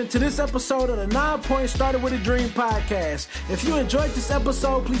listening to this episode of the 9 Point Started With a Dream podcast. If you enjoyed this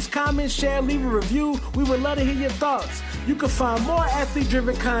episode, please comment, share, leave a review. We would love to hear your thoughts. You can find more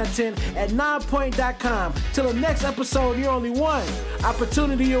athlete-driven content at 9point.com. Till the next episode, you're only one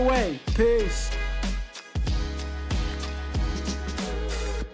opportunity away. Peace.